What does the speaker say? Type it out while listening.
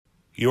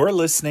You're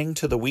listening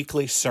to the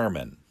weekly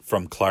sermon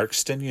from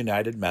Clarkston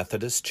United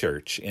Methodist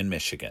Church in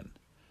Michigan.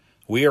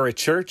 We are a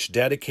church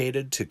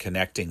dedicated to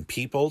connecting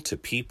people to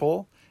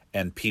people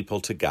and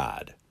people to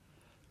God.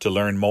 To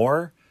learn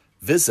more,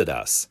 visit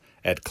us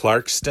at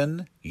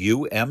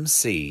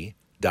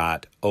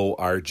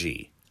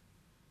clarkstonumc.org.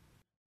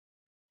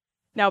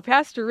 Now,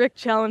 Pastor Rick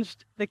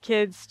challenged the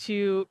kids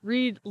to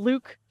read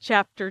Luke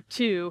chapter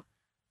 2.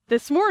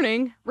 This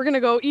morning, we're going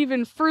to go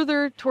even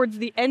further towards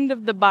the end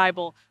of the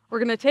Bible. We're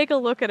going to take a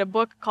look at a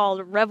book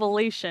called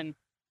Revelation,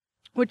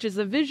 which is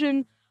a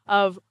vision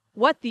of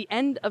what the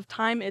end of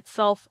time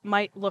itself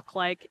might look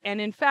like, and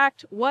in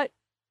fact, what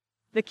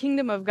the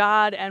kingdom of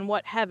God and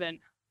what heaven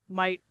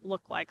might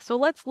look like. So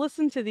let's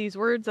listen to these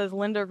words as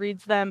Linda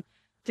reads them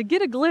to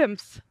get a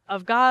glimpse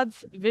of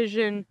God's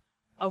vision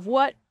of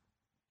what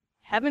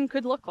heaven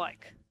could look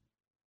like.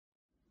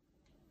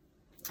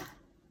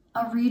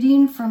 A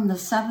reading from the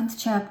 7th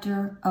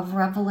chapter of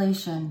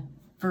Revelation,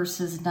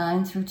 verses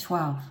 9 through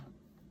 12.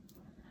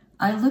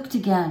 I looked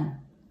again.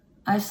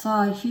 I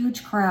saw a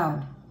huge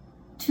crowd,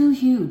 too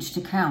huge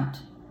to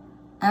count.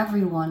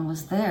 Everyone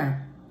was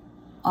there,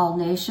 all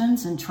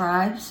nations and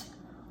tribes,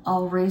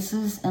 all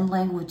races and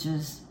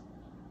languages.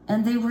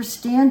 And they were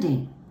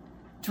standing,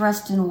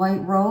 dressed in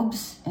white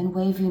robes and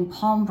waving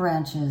palm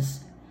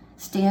branches,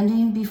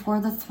 standing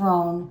before the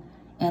throne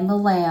and the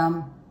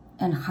Lamb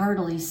and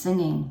heartily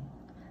singing,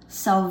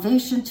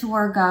 "Salvation to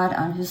our God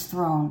on his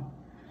throne,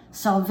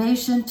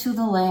 salvation to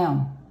the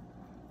Lamb."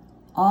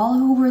 All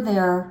who were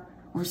there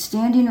were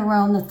standing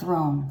around the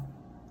throne,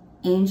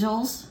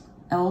 angels,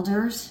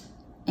 elders,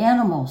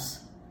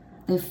 animals.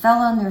 They fell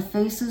on their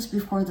faces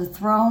before the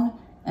throne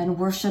and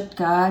worshiped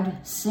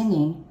God,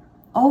 singing,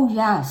 "Oh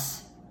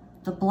yes,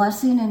 the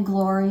blessing and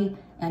glory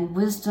and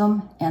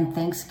wisdom and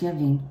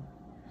thanksgiving,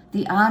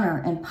 the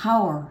honor and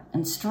power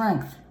and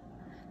strength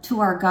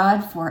to our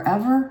God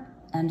forever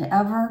and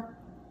ever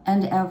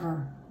and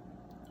ever.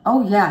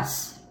 Oh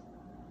yes."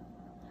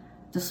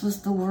 This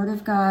was the word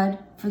of God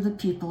for the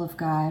people of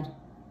God.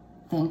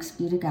 Thanks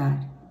be to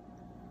God.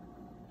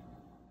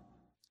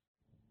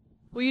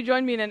 Will you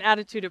join me in an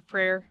attitude of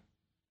prayer?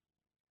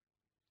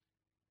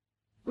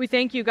 We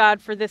thank you,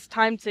 God, for this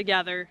time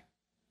together,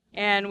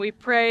 and we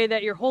pray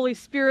that your Holy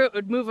Spirit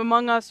would move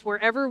among us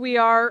wherever we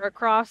are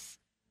across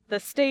the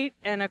state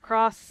and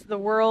across the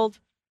world.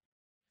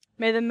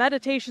 May the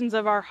meditations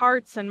of our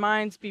hearts and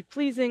minds be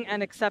pleasing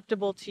and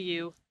acceptable to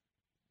you.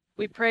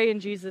 We pray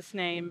in Jesus'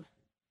 name.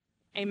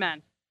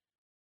 Amen.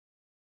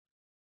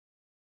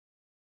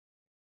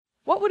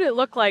 What would it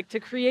look like to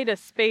create a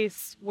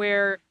space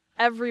where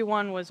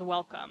everyone was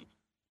welcome?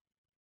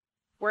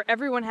 Where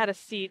everyone had a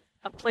seat,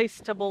 a place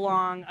to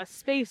belong, a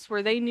space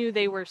where they knew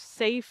they were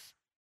safe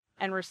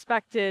and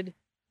respected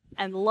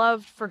and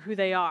loved for who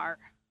they are.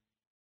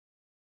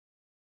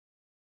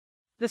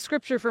 The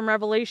scripture from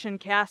Revelation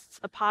casts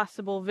a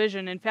possible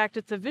vision. In fact,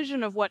 it's a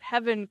vision of what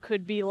heaven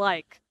could be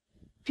like.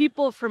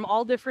 People from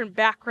all different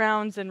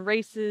backgrounds and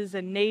races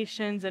and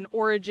nations and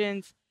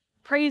origins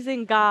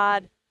praising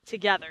God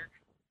together.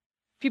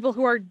 People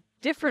who are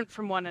different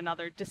from one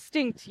another,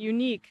 distinct,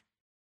 unique,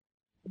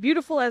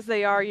 beautiful as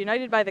they are,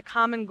 united by the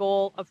common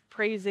goal of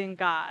praising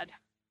God.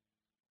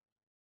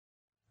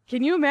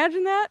 Can you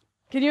imagine that?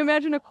 Can you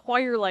imagine a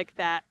choir like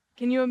that?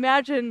 Can you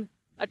imagine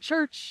a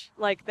church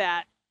like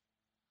that?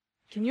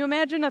 Can you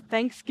imagine a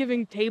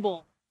Thanksgiving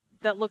table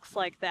that looks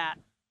like that?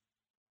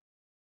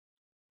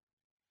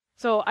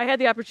 So I had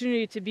the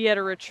opportunity to be at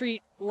a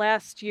retreat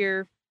last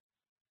year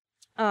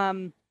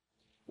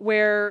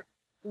where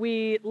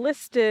we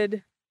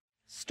listed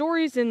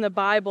stories in the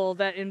Bible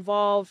that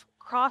involve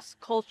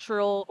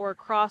cross-cultural or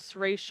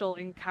cross-racial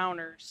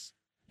encounters.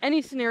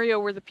 Any scenario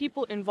where the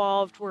people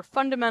involved were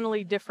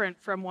fundamentally different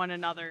from one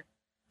another.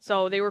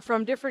 So they were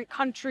from different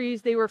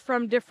countries, they were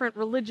from different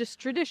religious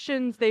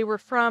traditions, they were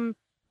from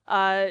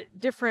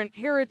different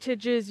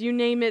heritages, you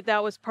name it,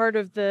 that was part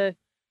of the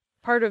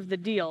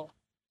deal.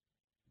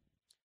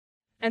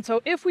 And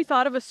so if we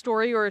thought of a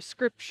story or a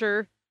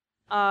scripture,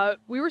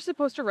 we were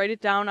supposed to write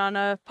it down on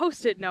a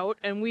Post-it note,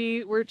 and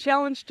we were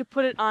challenged to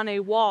put it on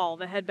a wall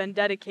that had been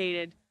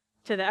dedicated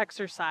to the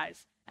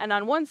exercise. And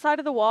on one side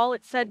of the wall,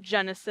 it said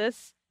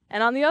Genesis,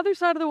 and on the other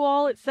side of the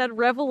wall, it said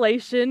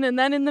Revelation, and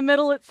then in the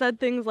middle, it said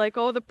things like,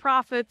 the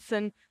prophets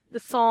and the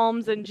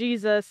Psalms and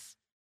Jesus.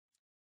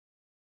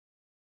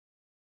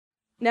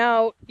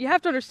 Now, you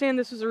have to understand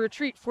this was a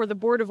retreat for the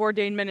Board of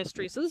Ordained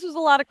Ministry. So this was a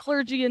lot of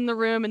clergy in the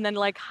room and then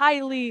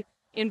highly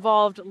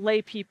involved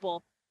lay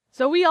people.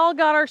 So we all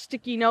got our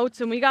sticky notes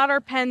and we got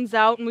our pens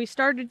out and we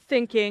started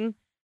thinking.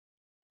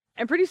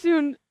 And pretty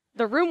soon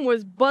the room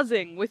was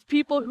buzzing with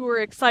people who were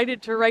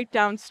excited to write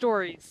down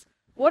stories.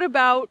 What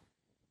about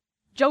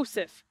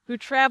Joseph, who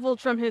traveled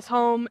from his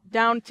home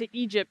down to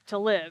Egypt to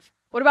live?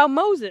 What about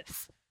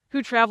Moses,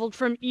 who traveled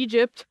from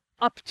Egypt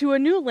up to a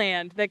new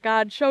land that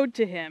God showed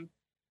to him?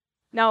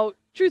 Now,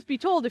 truth be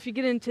told, if you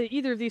get into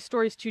either of these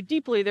stories too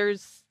deeply,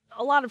 there's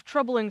a lot of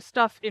troubling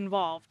stuff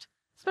involved,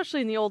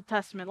 especially in the Old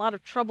Testament, a lot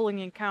of troubling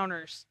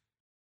encounters.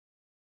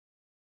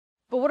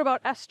 But what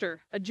about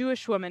Esther, a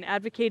Jewish woman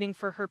advocating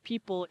for her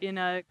people in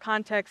a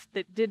context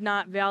that did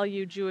not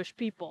value Jewish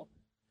people?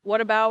 What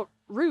about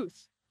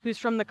Ruth, who's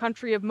from the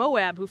country of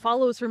Moab, who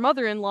follows her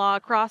mother-in-law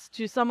across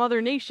to some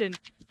other nation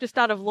just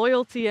out of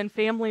loyalty and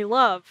family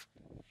love?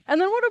 And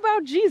then what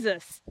about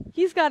Jesus?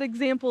 He's got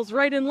examples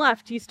right and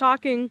left. He's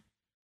talking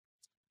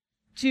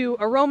to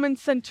a Roman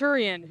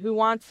centurion who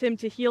wants him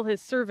to heal his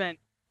servant.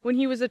 When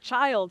he was a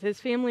child, his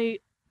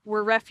family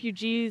were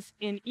refugees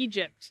in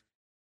Egypt.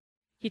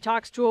 He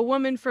talks to a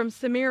woman from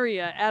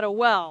Samaria at a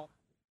well.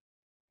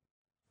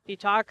 He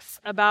talks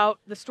about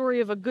the story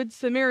of a good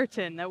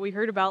Samaritan that we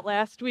heard about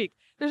last week.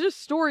 There's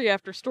just story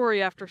after story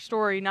after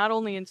story, not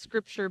only in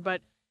Scripture,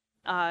 but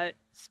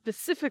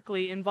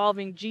specifically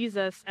involving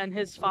Jesus and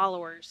his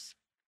followers.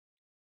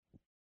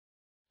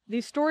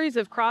 These stories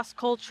of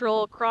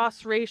cross-cultural,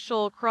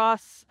 cross-racial,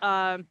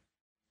 cross-boundary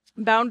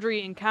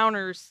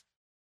encounters,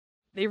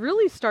 they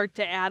really start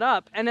to add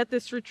up. And at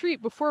this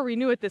retreat, before we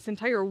knew it, this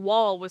entire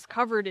wall was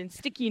covered in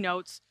sticky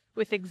notes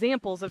with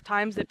examples of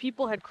times that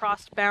people had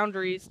crossed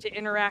boundaries to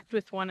interact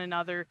with one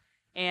another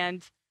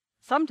and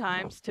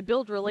sometimes to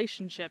build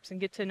relationships and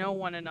get to know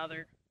one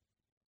another.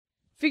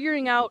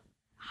 Figuring out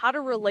how to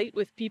relate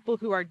with people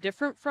who are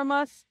different from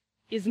us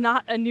is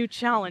not a new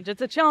challenge.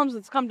 It's a challenge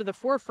that's come to the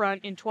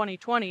forefront in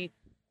 2020,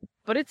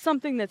 but it's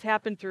something that's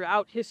happened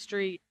throughout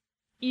history,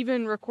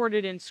 even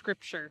recorded in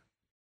Scripture.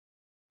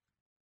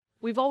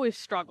 We've always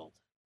struggled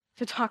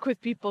to talk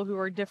with people who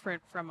are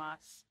different from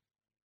us.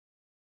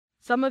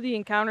 Some of the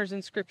encounters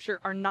in Scripture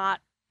are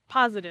not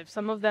positive.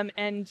 Some of them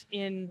end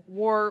in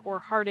war or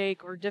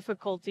heartache or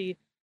difficulty.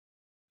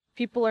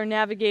 People are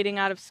navigating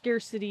out of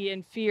scarcity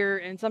and fear,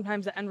 and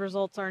sometimes the end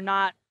results are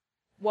not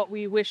what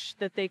we wish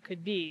that they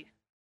could be.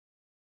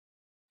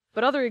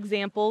 But other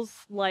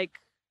examples, like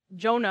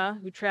Jonah,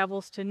 who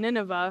travels to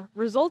Nineveh,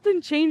 result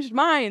in changed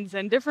minds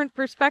and different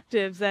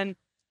perspectives and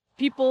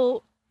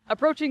people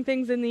approaching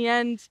things in the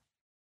end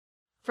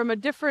from a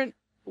different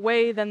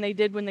way than they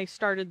did when they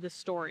started the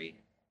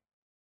story.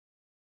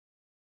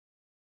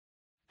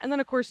 And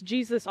then, of course,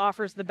 Jesus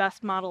offers the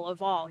best model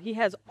of all. He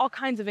has all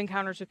kinds of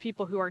encounters with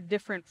people who are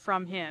different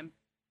from him.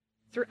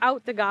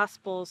 Throughout the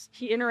Gospels,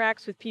 he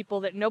interacts with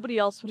people that nobody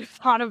else would have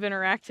thought of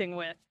interacting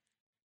with.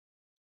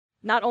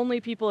 Not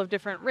only people of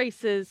different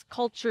races,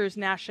 cultures,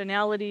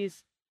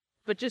 nationalities,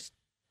 but just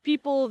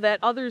people that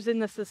others in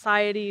the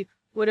society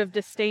would have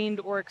disdained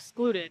or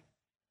excluded.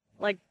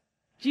 Like,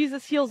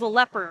 Jesus heals a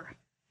leper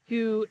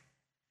who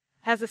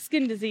has a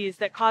skin disease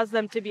that caused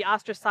them to be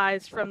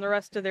ostracized from the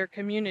rest of their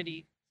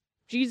community.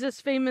 Jesus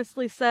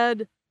famously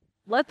said,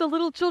 "Let the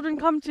little children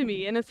come to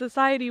me," in a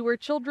society where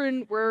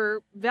children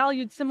were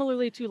valued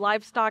similarly to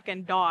livestock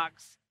and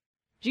dogs.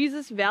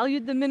 Jesus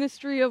valued the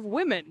ministry of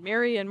women,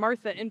 Mary and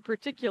Martha in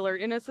particular,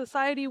 in a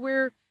society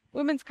where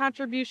women's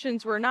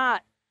contributions were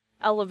not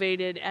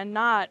elevated and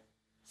not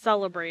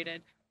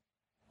celebrated.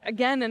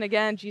 Again and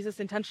again, Jesus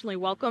intentionally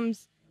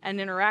welcomes and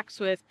interacts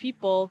with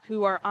people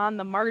who are on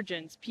the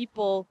margins,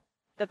 people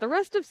that the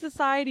rest of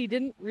society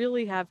didn't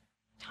really have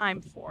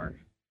time for.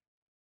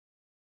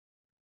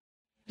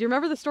 Do you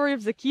remember the story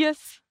of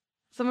Zacchaeus?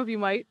 Some of you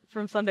might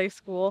from Sunday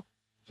school.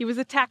 He was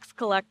a tax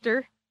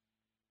collector.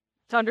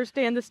 To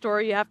understand the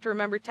story, you have to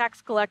remember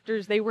tax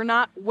collectors, they were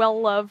not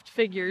well-loved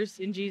figures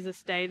in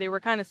Jesus' day. They were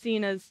kind of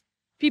seen as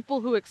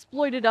people who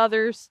exploited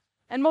others,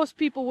 and most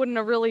people wouldn't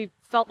have really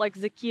felt like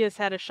Zacchaeus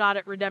had a shot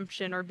at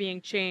redemption or being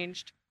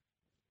changed.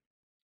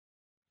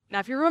 Now,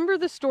 if you remember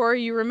the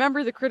story, you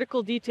remember the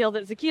critical detail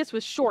that Zacchaeus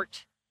was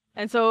short.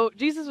 And so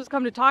Jesus was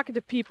come to talk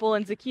to people,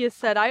 and Zacchaeus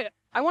said, I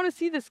want to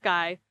see this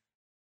guy,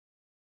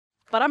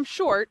 but I'm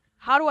short.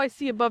 How do I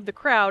see above the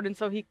crowd? And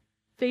so he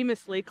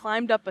famously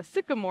climbed up a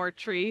sycamore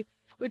tree,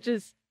 which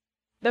is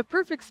the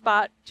perfect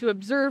spot to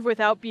observe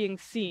without being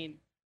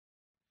seen.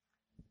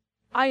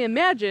 I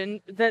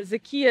imagine that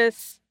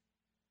Zacchaeus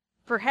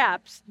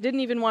perhaps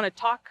didn't even want to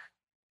talk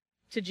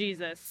to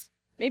Jesus.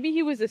 Maybe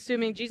he was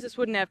assuming Jesus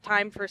wouldn't have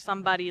time for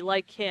somebody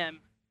like him.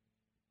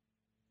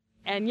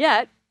 And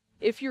yet,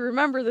 if you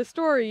remember the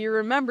story, you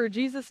remember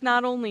Jesus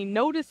not only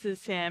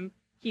notices him,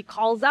 he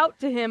calls out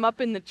to him up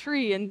in the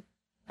tree and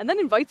then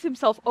invites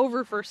himself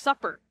over for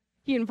supper.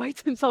 He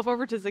invites himself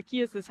over to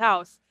Zacchaeus'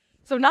 house.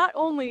 So not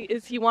only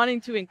is he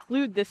wanting to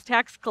include this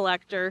tax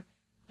collector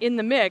in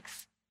the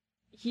mix,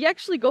 he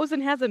actually goes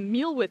and has a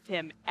meal with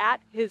him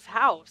at his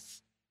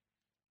house.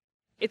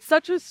 It's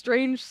such a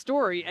strange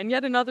story, and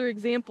yet another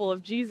example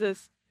of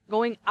Jesus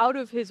going out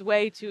of his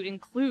way to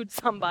include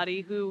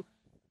somebody who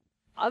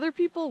other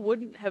people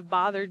wouldn't have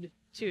bothered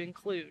to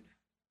include.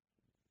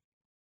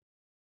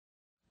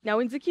 Now,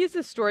 in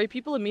Zacchaeus' story,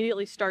 people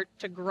immediately start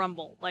to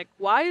grumble. Like,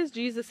 why is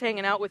Jesus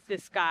hanging out with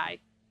this guy?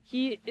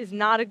 He is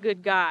not a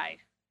good guy.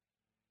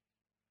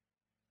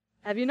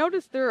 Have you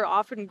noticed there are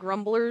often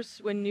grumblers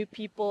when new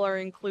people are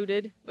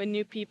included, when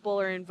new people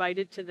are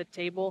invited to the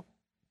table?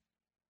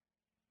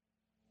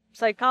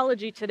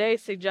 Psychology today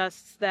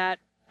suggests that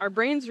our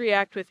brains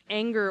react with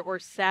anger or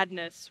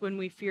sadness when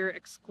we fear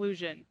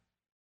exclusion.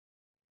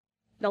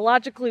 Now,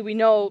 logically, we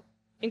know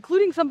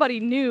including somebody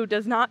new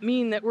does not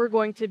mean that we're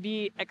going to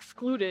be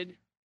excluded.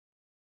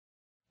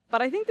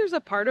 But I think there's a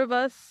part of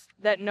us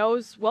that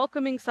knows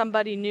welcoming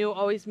somebody new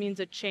always means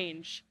a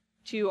change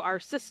to our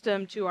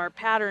system, to our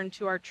pattern,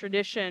 to our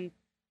tradition.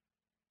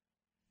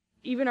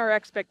 Even our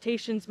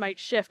expectations might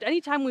shift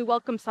anytime we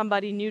welcome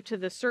somebody new to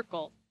the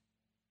circle.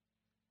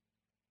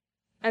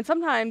 And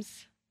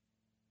sometimes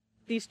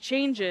these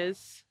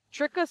changes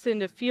trick us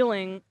into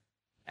feeling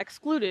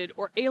excluded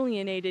or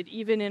alienated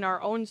even in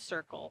our own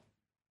circle.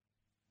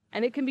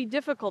 And it can be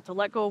difficult to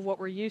let go of what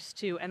we're used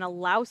to and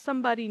allow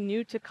somebody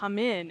new to come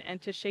in and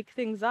to shake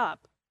things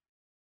up.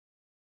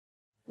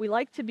 We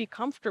like to be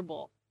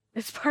comfortable.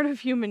 It's part of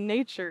human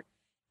nature.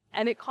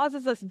 And it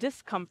causes us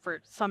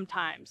discomfort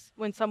sometimes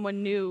when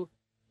someone new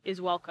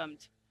is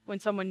welcomed, when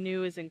someone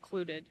new is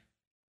included.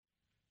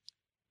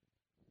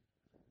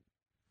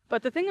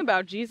 But the thing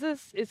about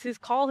Jesus is his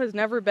call has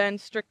never been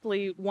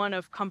strictly one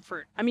of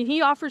comfort. I mean,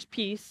 he offers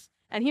peace,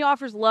 and he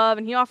offers love,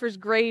 and he offers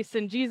grace,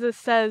 and Jesus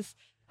says,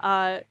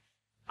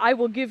 I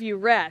will give you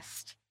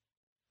rest.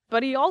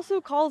 But he also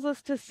calls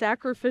us to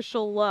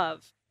sacrificial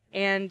love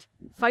and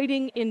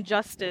fighting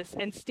injustice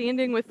and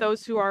standing with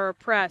those who are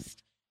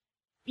oppressed,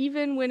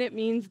 even when it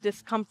means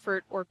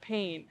discomfort or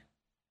pain.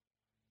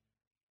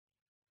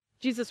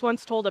 Jesus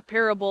once told a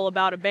parable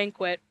about a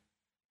banquet.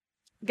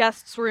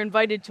 Guests were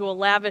invited to a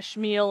lavish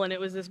meal, and it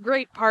was this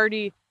great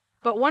party.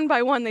 But one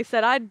by one, they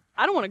said, I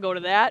don't want to go to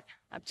that.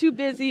 I'm too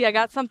busy. I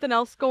got something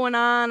else going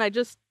on. I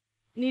just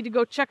need to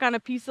go check on a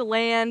piece of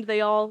land. They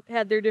all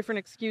had their different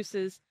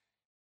excuses.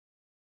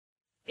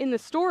 In the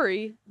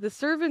story, the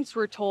servants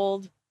were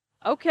told,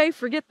 okay,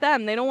 forget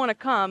them. They don't want to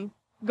come.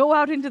 Go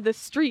out into the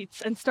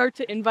streets and start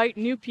to invite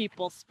new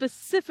people.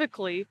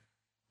 Specifically,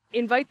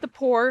 invite the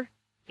poor,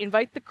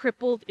 invite the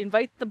crippled,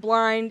 invite the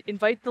blind,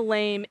 invite the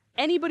lame.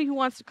 Anybody who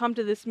wants to come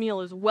to this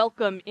meal is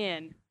welcome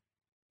in.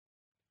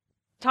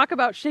 Talk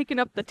about shaking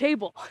up the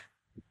table.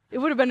 It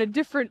would have been a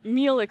different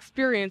meal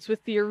experience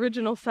with the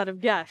original set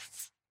of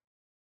guests.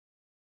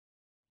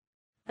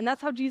 And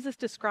that's how Jesus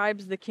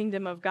describes the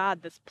kingdom of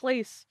God, this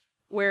place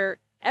where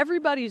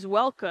everybody's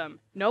welcome,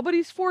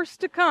 nobody's forced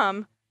to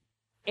come,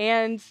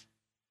 and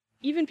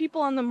even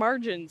people on the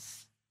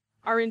margins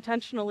are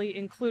intentionally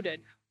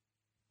included.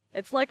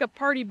 It's like a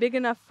party big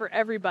enough for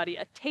everybody,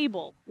 a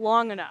table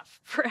long enough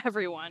for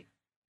everyone.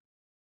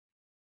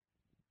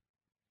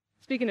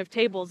 Speaking of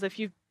tables, if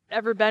you've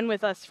ever been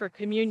with us for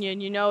communion,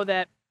 you know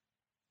that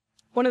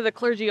one of the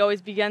clergy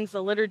always begins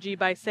the liturgy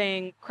by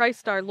saying,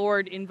 Christ our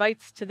Lord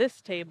invites to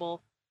this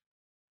table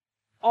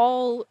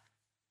all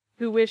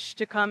who wish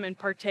to come and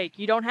partake.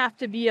 You don't have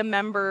to be a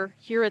member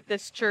here at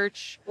this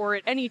church or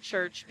at any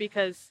church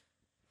because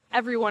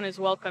everyone is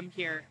welcome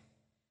here.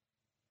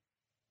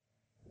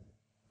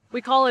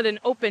 We call it an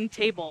open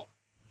table.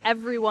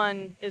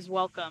 Everyone is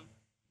welcome.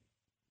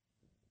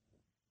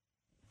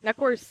 And of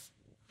course,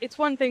 it's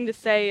one thing to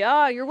say,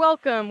 you're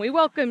welcome, we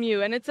welcome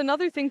you, and it's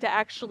another thing to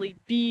actually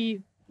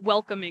be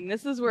welcoming.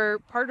 This is where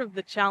part of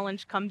the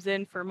challenge comes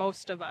in for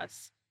most of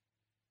us.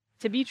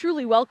 To be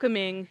truly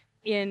welcoming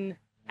in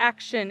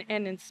action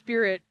and in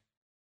spirit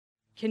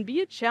can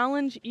be a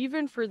challenge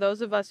even for those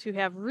of us who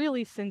have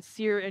really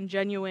sincere and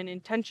genuine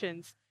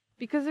intentions,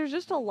 because there's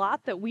just a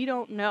lot that we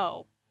don't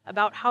know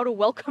about how to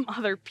welcome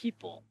other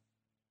people.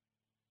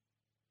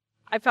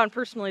 I found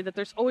personally that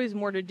there's always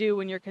more to do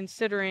when you're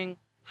considering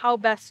how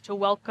best to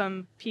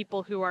welcome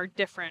people who are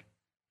different,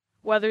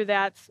 whether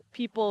that's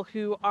people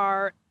who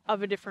are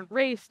of a different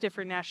race,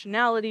 different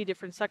nationality,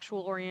 different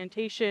sexual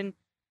orientation.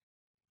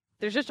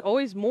 There's just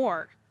always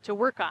more to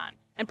work on.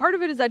 And part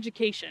of it is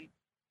education.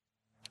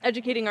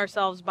 Educating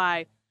ourselves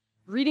by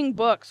reading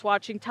books,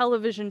 watching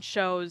television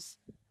shows,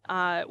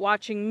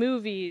 watching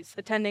movies,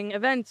 attending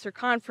events or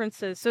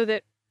conferences so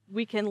that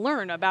we can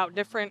learn about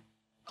different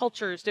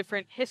cultures,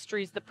 different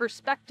histories, the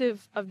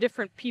perspective of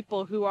different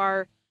people who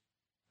are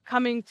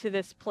coming to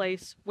this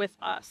place with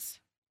us.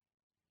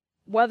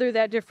 Whether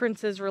that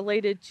difference is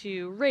related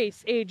to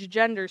race, age,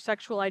 gender,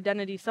 sexual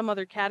identity, some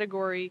other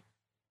category,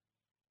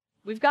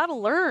 we've got to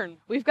learn.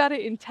 We've got to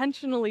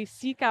intentionally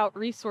seek out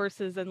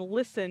resources and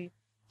listen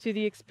to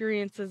the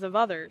experiences of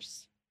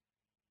others.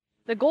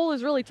 The goal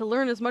is really to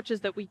learn as much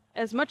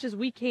as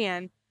we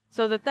can,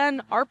 so that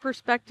then our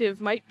perspective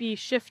might be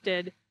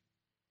shifted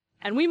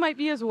and we might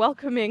be as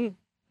welcoming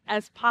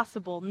as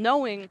possible,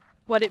 knowing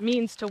what it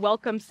means to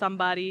welcome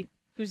somebody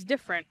who's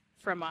different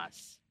from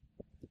us.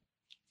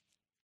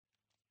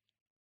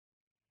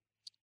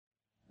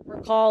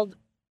 We're called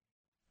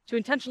to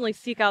intentionally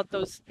seek out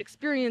those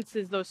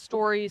experiences, those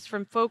stories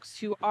from folks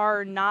who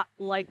are not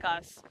like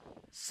us.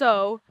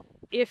 So,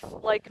 if,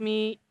 like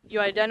me, you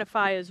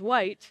identify as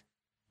white,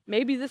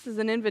 maybe this is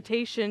an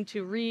invitation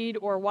to read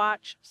or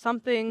watch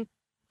something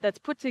that's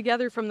put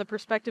together from the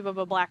perspective of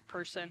a black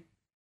person.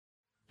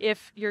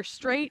 If you're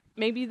straight,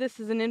 maybe this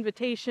is an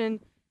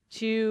invitation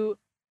to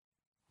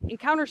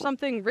encounter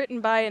something written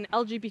by an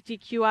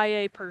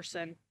LGBTQIA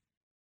person.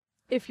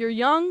 If you're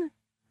young,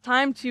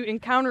 time to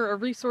encounter a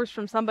resource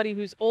from somebody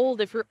who's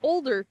old. If you're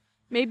older,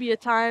 maybe a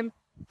time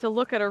to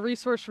look at a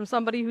resource from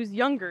somebody who's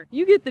younger.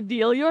 You get the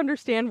deal. You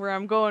understand where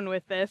I'm going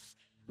with this.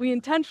 We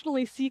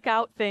intentionally seek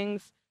out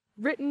things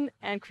written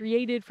and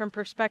created from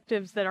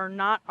perspectives that are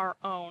not our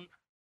own.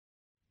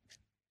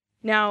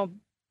 Now,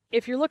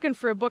 if you're looking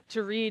for a book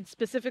to read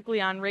specifically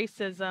on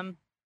racism,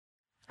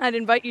 I'd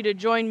invite you to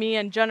join me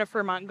and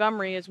Jennifer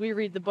Montgomery as we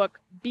read the book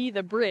Be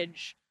the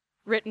Bridge,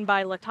 written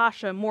by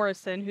Latasha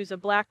Morrison, who's a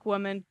Black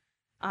woman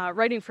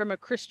writing from a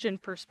Christian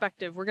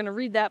perspective. We're going to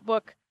read that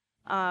book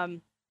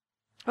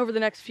over the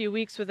next few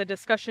weeks with a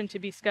discussion to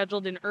be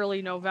scheduled in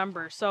early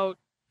November. So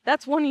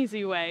that's one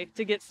easy way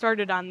to get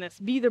started on this.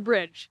 Be the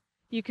Bridge.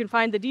 You can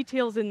find the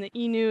details in the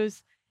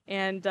e-news,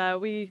 and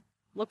we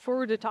look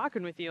forward to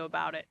talking with you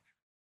about it.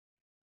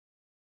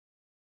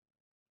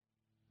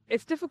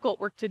 It's difficult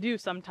work to do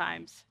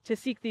sometimes, to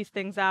seek these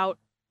things out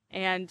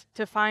and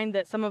to find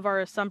that some of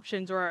our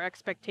assumptions or our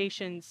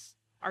expectations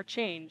are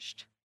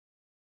changed.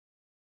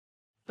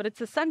 But it's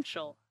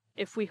essential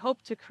if we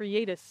hope to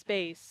create a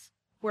space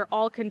where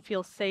all can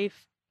feel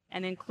safe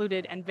and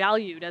included and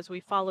valued as we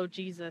follow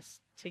Jesus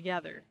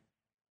together.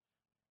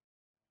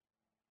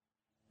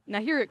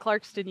 Now here at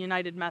Clarkston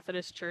United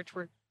Methodist Church,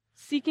 we're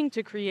seeking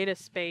to create a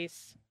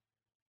space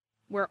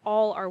where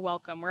all are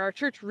welcome, where our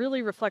church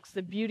really reflects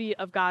the beauty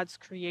of God's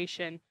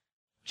creation.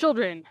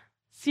 Children,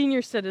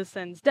 senior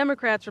citizens,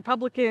 Democrats,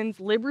 Republicans,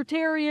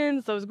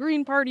 Libertarians, those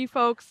Green Party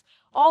folks,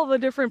 all the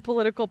different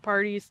political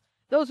parties,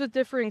 those with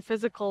differing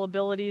physical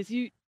abilities,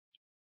 you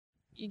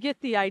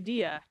get the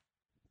idea.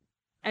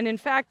 And in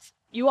fact,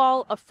 you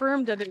all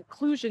affirmed an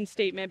inclusion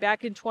statement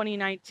back in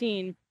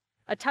 2019,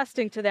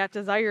 attesting to that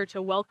desire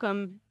to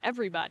welcome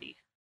everybody.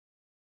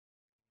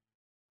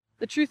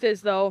 The truth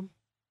is, though,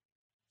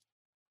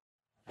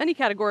 many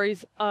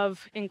categories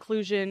of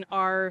inclusion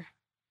are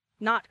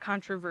not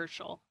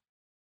controversial.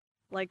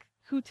 Like,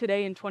 who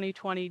today in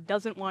 2020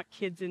 doesn't want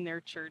kids in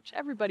their church?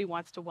 Everybody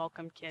wants to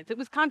welcome kids. It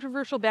was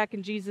controversial back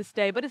in Jesus'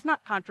 day, but it's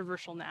not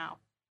controversial now.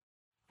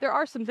 There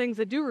are some things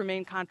that do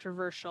remain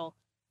controversial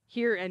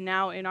here and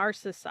now in our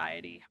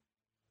society.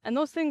 And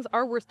those things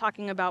are worth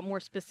talking about more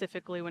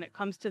specifically when it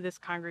comes to this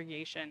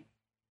congregation.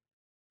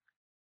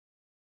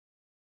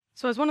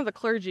 So as one of the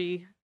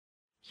clergy,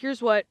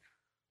 here's what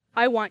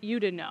I want you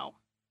to know,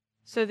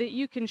 so that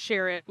you can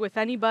share it with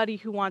anybody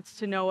who wants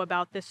to know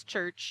about this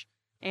church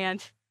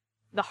and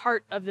the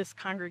heart of this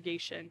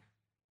congregation.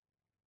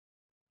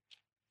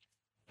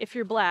 If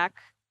you're Black,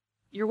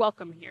 you're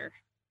welcome here.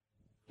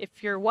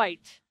 If you're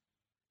white,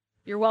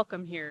 you're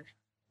welcome here.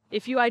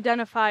 If you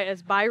identify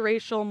as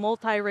biracial,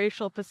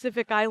 multiracial,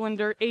 Pacific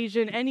Islander,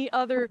 Asian, any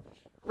other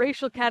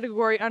racial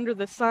category under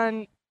the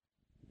sun,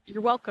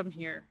 you're welcome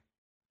here.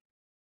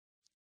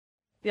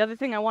 The other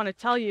thing I want to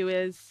tell you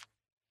is,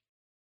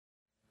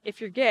 if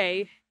you're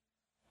gay,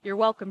 you're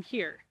welcome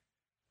here.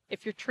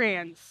 If you're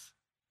trans,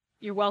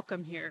 you're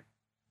welcome here.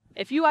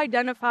 If you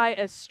identify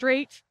as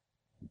straight,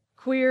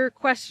 queer,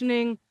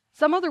 questioning,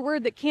 some other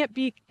word that can't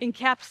be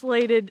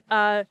encapsulated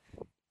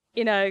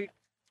in a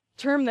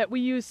term that we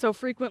use so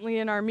frequently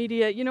in our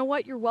media, you know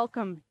what? You're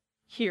welcome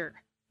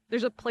here.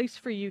 There's a place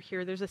for you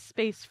here. There's a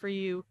space for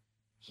you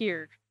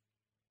here.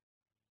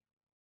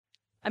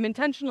 I'm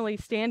intentionally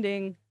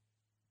standing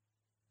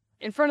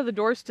in front of the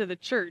doors to the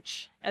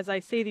church as I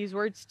say these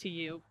words to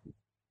you.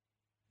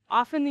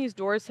 Often these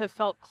doors have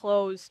felt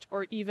closed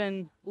or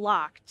even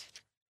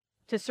locked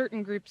to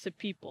certain groups of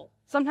people.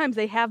 Sometimes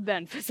they have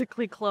been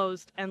physically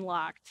closed and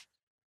locked.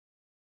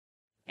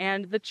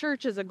 And the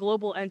church as a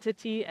global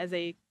entity, as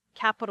a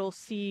capital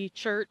C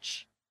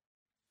church,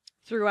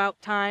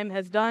 throughout time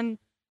has done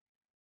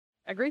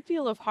a great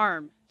deal of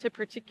harm to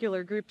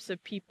particular groups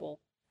of people,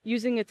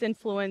 using its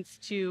influence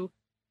to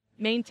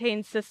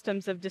maintain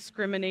systems of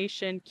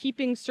discrimination,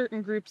 keeping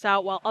certain groups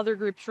out while other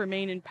groups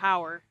remain in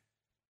power.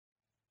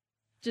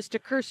 Just a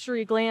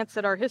cursory glance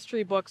at our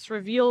history books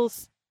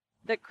reveals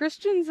that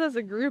Christians as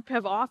a group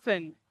have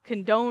often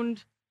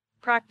condoned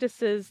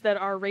practices that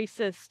are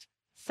racist,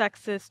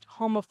 sexist,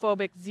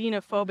 homophobic,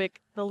 xenophobic,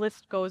 the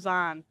list goes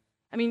on.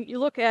 I mean, you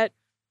look at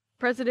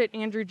President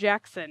Andrew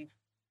Jackson.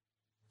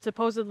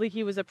 Supposedly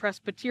he was a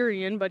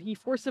Presbyterian, but he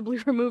forcibly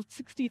removed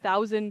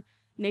 60,000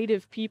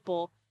 Native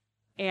people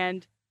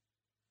and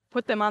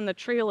put them on the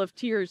Trail of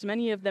Tears,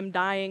 many of them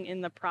dying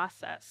in the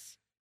process.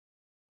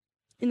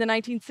 In the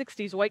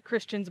 1960s, white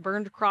Christians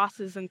burned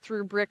crosses and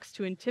threw bricks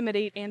to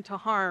intimidate and to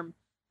harm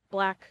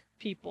Black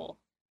people.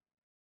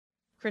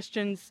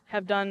 Christians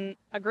have done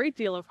a great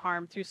deal of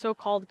harm through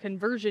so-called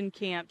conversion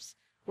camps,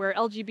 where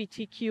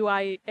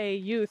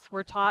LGBTQIA youth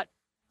were taught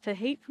to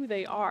hate who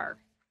they are.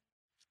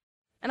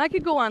 And I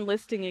could go on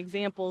listing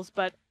examples,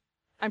 but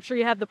I'm sure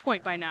you have the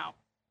point by now.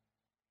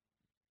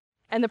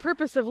 And the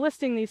purpose of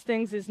listing these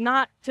things is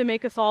not to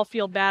make us all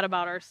feel bad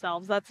about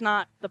ourselves. That's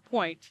not the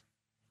point.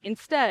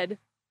 Instead,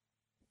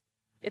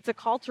 it's a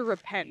call to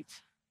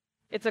repent.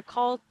 It's a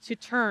call to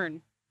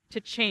turn, to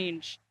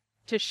change,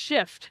 to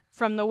shift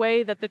from the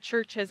way that the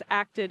church has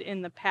acted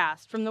in the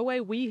past, from the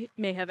way we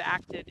may have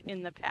acted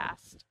in the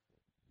past.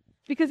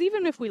 Because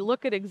even if we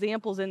look at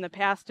examples in the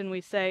past and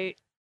we say,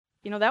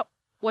 you know, that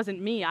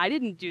wasn't me. I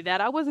didn't do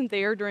that. I wasn't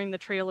there during the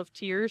Trail of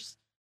Tears.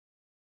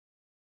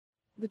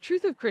 The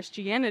truth of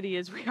Christianity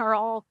is we are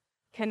all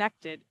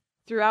connected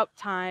throughout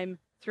time,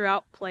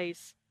 throughout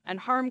place, and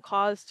harm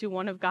caused to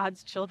one of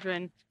God's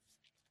children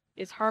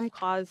is harm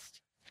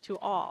caused to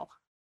all.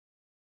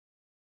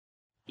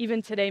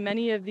 Even today,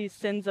 many of these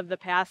sins of the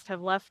past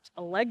have left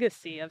a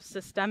legacy of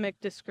systemic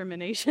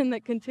discrimination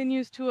that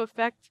continues to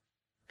affect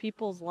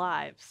people's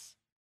lives.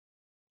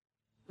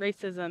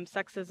 Racism,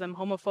 sexism,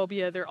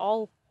 homophobia, they're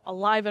all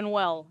alive and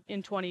well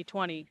in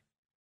 2020.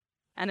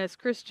 And as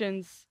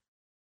Christians,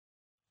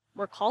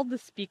 we're called to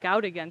speak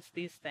out against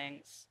these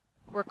things.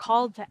 We're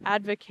called to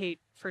advocate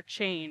for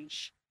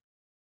change.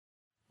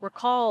 We're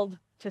called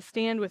to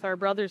stand with our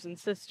brothers and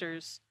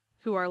sisters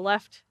who are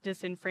left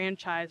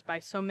disenfranchised by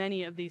so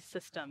many of these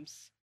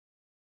systems.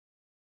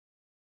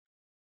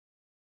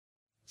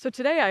 So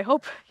today, I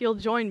hope you'll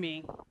join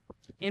me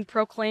in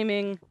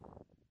proclaiming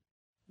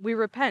we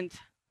repent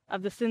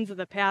of the sins of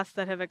the past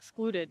that have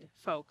excluded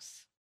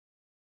folks.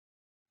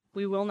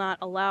 We will not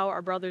allow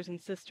our brothers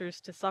and sisters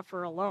to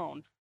suffer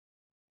alone.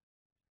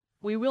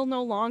 We will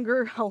no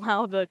longer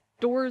allow the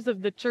doors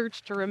of the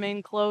church to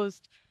remain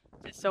closed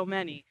to so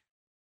many.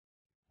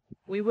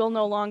 We will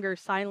no longer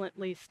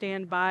silently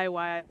stand by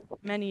while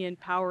many in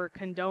power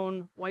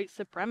condone white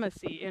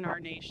supremacy in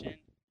our nation.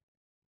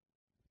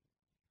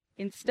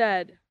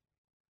 Instead,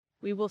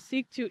 we will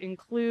seek to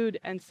include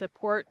and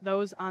support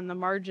those on the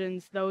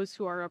margins, those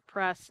who are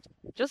oppressed,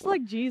 just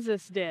like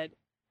Jesus did,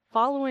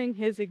 following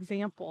his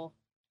example.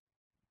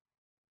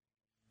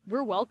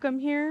 We're welcome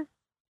here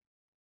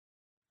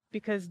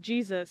because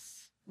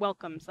Jesus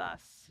welcomes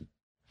us.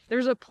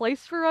 There's a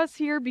place for us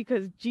here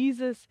because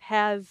Jesus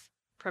has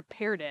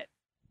prepared it.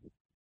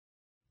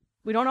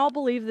 We don't all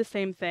believe the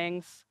same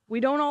things. We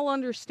don't all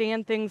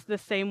understand things the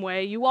same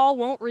way. You all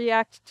won't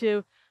react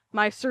to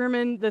my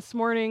sermon this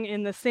morning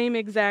in the same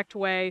exact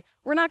way.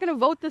 We're not going to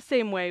vote the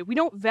same way. We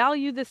don't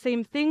value the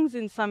same things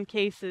in some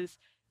cases.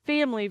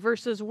 Family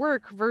versus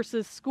work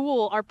versus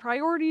school. Our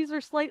priorities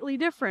are slightly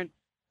different.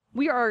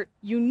 We are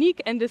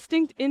unique and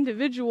distinct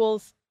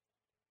individuals,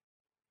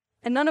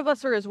 and none of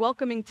us are as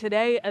welcoming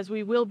today as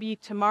we will be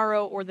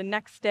tomorrow or the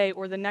next day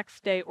or the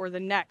next day or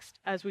the next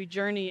as we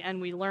journey and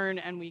we learn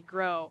and we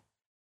grow.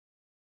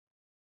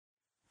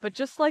 But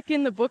just like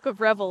in the book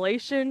of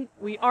Revelation,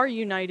 we are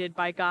united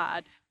by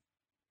God.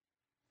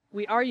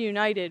 We are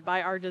united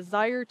by our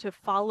desire to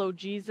follow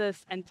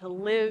Jesus and to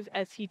live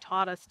as he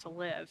taught us to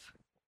live.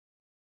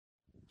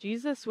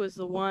 Jesus was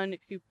the one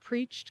who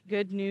preached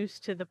good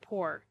news to the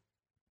poor,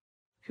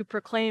 who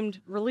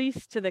proclaimed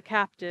release to the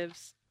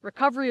captives,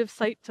 recovery of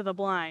sight to the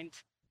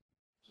blind.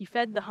 He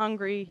fed the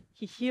hungry,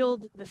 he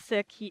healed the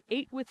sick, he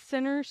ate with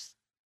sinners,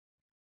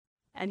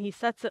 and he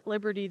sets at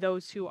liberty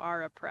those who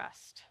are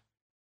oppressed.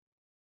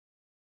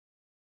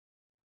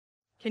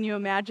 Can you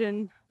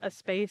imagine a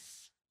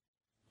space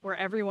where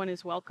everyone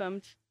is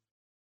welcomed?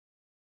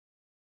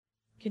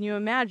 Can you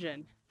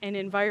imagine an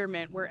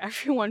environment where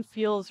everyone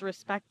feels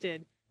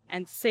respected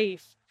and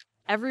safe?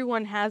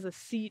 Everyone has a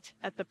seat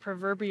at the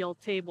proverbial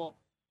table.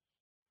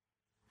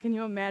 Can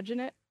you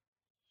imagine it?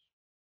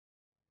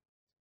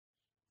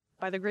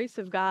 By the grace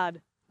of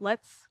God,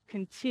 let's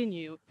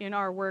continue in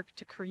our work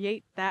to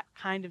create that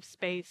kind of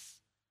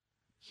space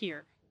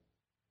here.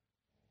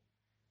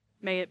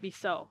 May it be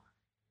so.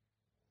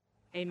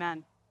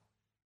 Amen.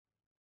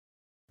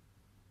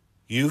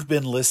 You've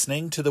been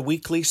listening to the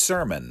weekly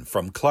sermon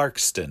from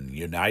Clarkston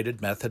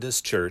United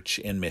Methodist Church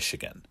in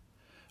Michigan.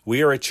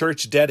 We are a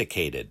church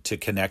dedicated to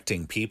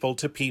connecting people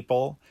to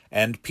people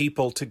and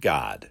people to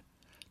God.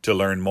 To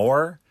learn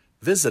more,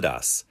 visit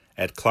us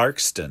at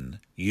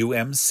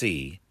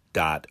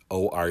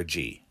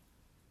clarkstonumc.org.